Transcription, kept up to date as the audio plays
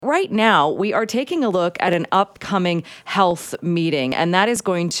right now, we are taking a look at an upcoming health meeting, and that is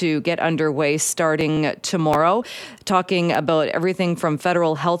going to get underway starting tomorrow, talking about everything from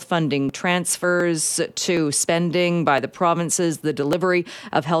federal health funding transfers to spending by the provinces, the delivery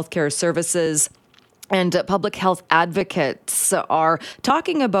of healthcare services. And public health advocates are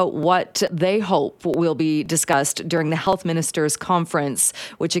talking about what they hope will be discussed during the Health Ministers' Conference,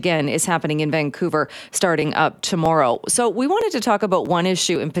 which again is happening in Vancouver starting up tomorrow. So we wanted to talk about one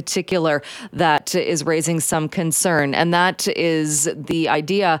issue in particular that is raising some concern, and that is the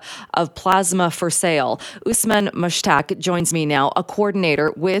idea of plasma for sale. Usman Mushtaq joins me now, a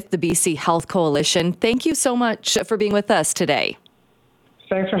coordinator with the BC Health Coalition. Thank you so much for being with us today.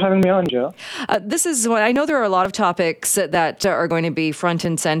 Thanks for having me on, Jill. This is what I know there are a lot of topics that are going to be front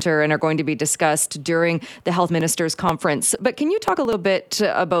and center and are going to be discussed during the Health Ministers' Conference. But can you talk a little bit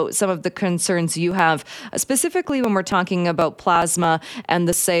about some of the concerns you have, specifically when we're talking about plasma and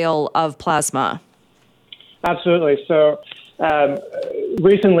the sale of plasma? Absolutely. So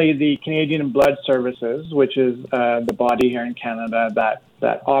recently, the Canadian Blood Services, which is the body here in Canada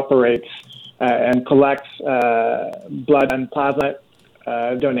that operates and collects blood and plasma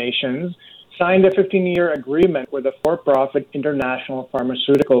donations, signed a 15-year agreement with a for-profit international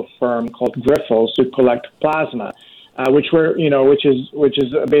pharmaceutical firm called Grifols to collect plasma, which is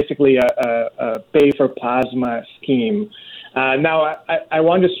basically a pay-for-plasma scheme. Now, I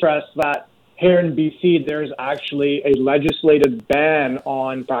want to stress that here in BC, there's actually a legislated ban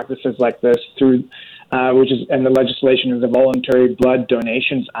on practices like this and the legislation is the Voluntary Blood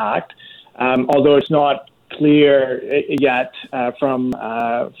Donations Act. Although it's not clear yet from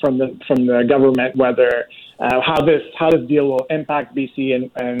the government whether how this deal will impact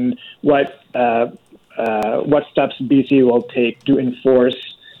BC and what steps BC will take to enforce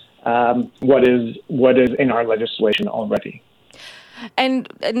what is in our legislation already. And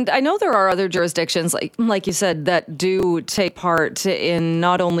I know there are other jurisdictions, like you said, that do take part in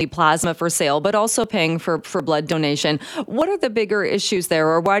not only plasma for sale, but also paying for blood donation. What are the bigger issues there,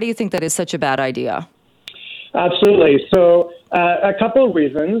 or why do you think that is such a bad idea? Absolutely. So a couple of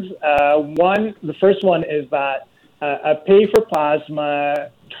reasons. The first one is that a pay for plasma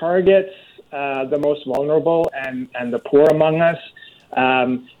targets the most vulnerable and the poor among us.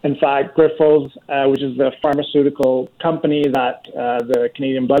 In fact, Grifols, which is the pharmaceutical company that the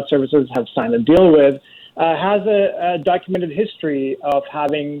Canadian Blood Services have signed a deal with, has a documented history of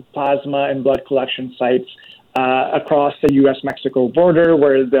having plasma and blood collection sites across the U.S.-Mexico border,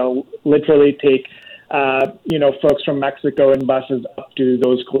 where they'll literally take folks from Mexico in buses up to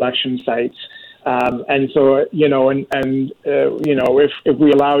those collection sites. And so, if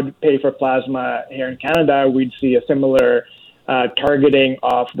we allowed pay for plasma here in Canada, we'd see a similar targeting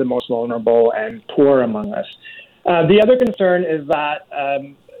of the most vulnerable and poor among us. The other concern is that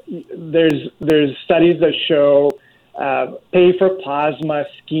there's studies that show pay for plasma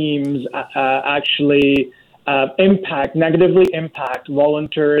schemes actually negatively impact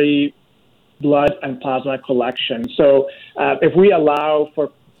voluntary blood and plasma collection. So if we allow for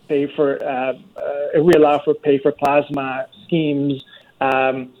pay for plasma schemes,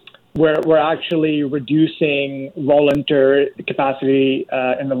 we're actually reducing voluntary capacity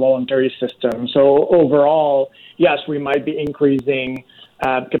in the voluntary system. So overall, yes, we might be increasing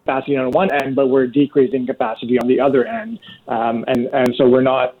capacity on one end, but we're decreasing capacity on the other end, and so we're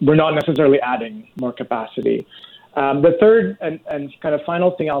not necessarily adding more capacity. The third and kind of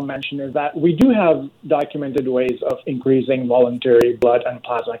final thing I'll mention is that we do have documented ways of increasing voluntary blood and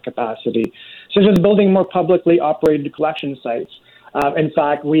plasma capacity, such as building more publicly operated collection sites. In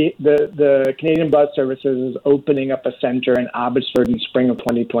fact, the Canadian Blood Services is opening up a center in Abbotsford in spring of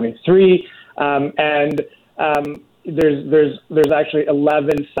 2023, and there's actually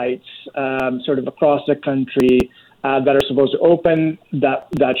 11 sites sort of across the country that are supposed to open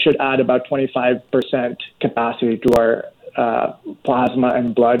that should add about 25% capacity to our plasma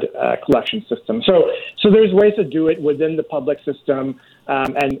and blood collection system. So there's ways to do it within the public system,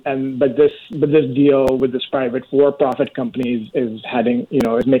 but this deal with this private for-profit companies is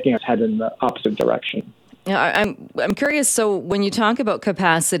making us head in the opposite direction. I'm curious. So when you talk about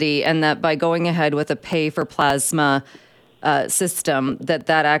capacity and that by going ahead with a pay for plasma system, that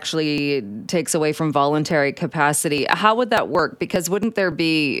actually takes away from voluntary capacity, how would that work? Because wouldn't there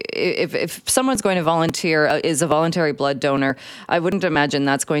be, if someone's going to volunteer, is a voluntary blood donor, I wouldn't imagine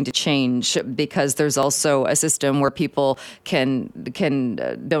that's going to change, because there's also a system where people can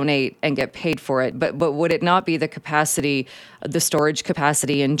donate and get paid for it. But would it not be the capacity, the storage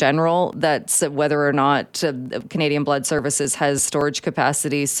capacity in general, that's whether or not Canadian Blood Services has storage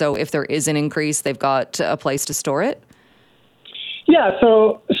capacity? So if there is an increase, they've got a place to store it? Yeah.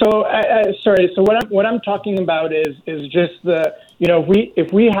 Sorry. So what I'm talking about is just the,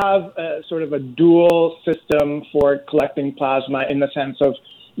 if we have a sort of a dual system for collecting plasma, in the sense of,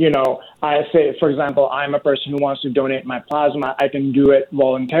 I say, for example, I'm a person who wants to donate my plasma. I can do it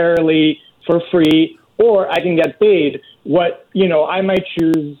voluntarily for free, or I can get paid. What, I might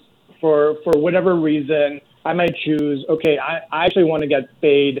choose for whatever reason, I might choose, okay, I actually want to get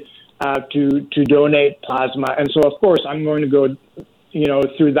paid to donate plasma. And so, of course, I'm going to go,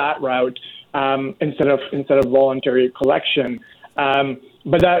 through that route instead of voluntary collection.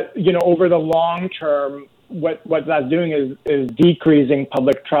 But that, over the long term, what that's doing is decreasing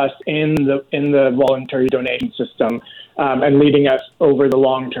public trust in the voluntary donation system, and leading us over the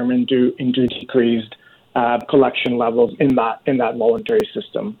long term into decreased collection levels in that voluntary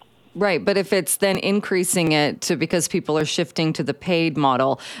system. Right, but if it's then increasing it to because people are shifting to the paid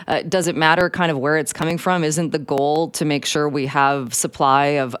model, does it matter kind of where it's coming from? Isn't the goal to make sure we have supply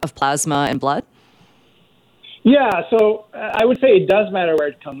of plasma and blood? Yeah, so I would say it does matter where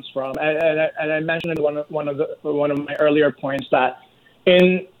it comes from, and I mentioned in one of my earlier points that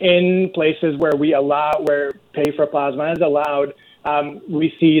in places where where pay for plasma is allowed,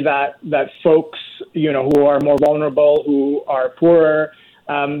 we see that folks who are more vulnerable, who are poorer,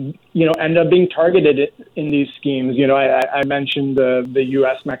 end up being targeted in these schemes. I mentioned the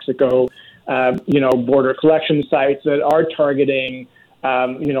U.S. Mexico border collection sites that are targeting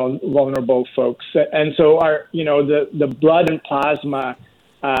vulnerable folks, and so the blood and plasma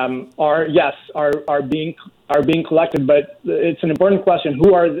are being collected, but it's an important question: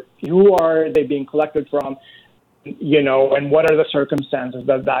 who are they being collected from? And what are the circumstances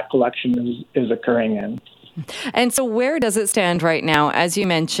that collection is occurring in? And so where does it stand right now? As you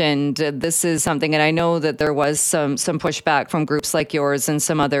mentioned, this is something, and I know that there was some pushback from groups like yours and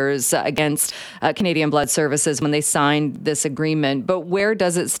some others against Canadian Blood Services when they signed this agreement. But where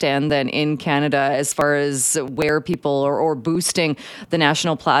does it stand then in Canada as far as where people are or boosting the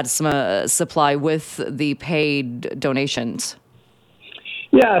national plasma supply with the paid donations?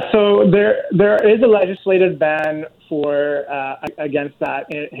 Yeah, so there is a legislative ban for against that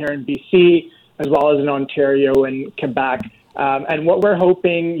here in BC, as well as in Ontario and Quebec. And what we're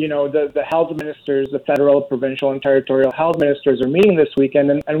hoping, the health ministers, the federal, provincial, and territorial health ministers are meeting this weekend,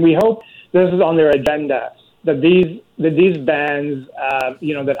 and we hope this is on their agenda, that these bans,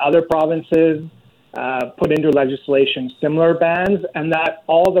 that other provinces put into legislation similar bans, and that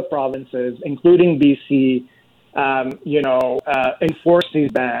all the provinces, including BC, enforce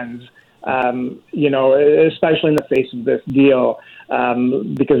these bans, especially in the face of this deal,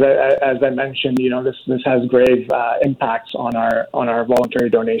 because as I mentioned, this has grave impacts on our voluntary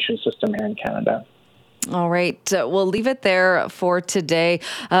donation system here in Canada. All right. We'll leave it there for today.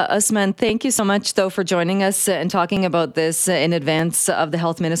 Usman, thank you so much, though, for joining us and talking about this in advance of the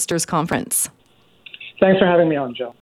Health Ministers Conference. Thanks for having me on, Jill.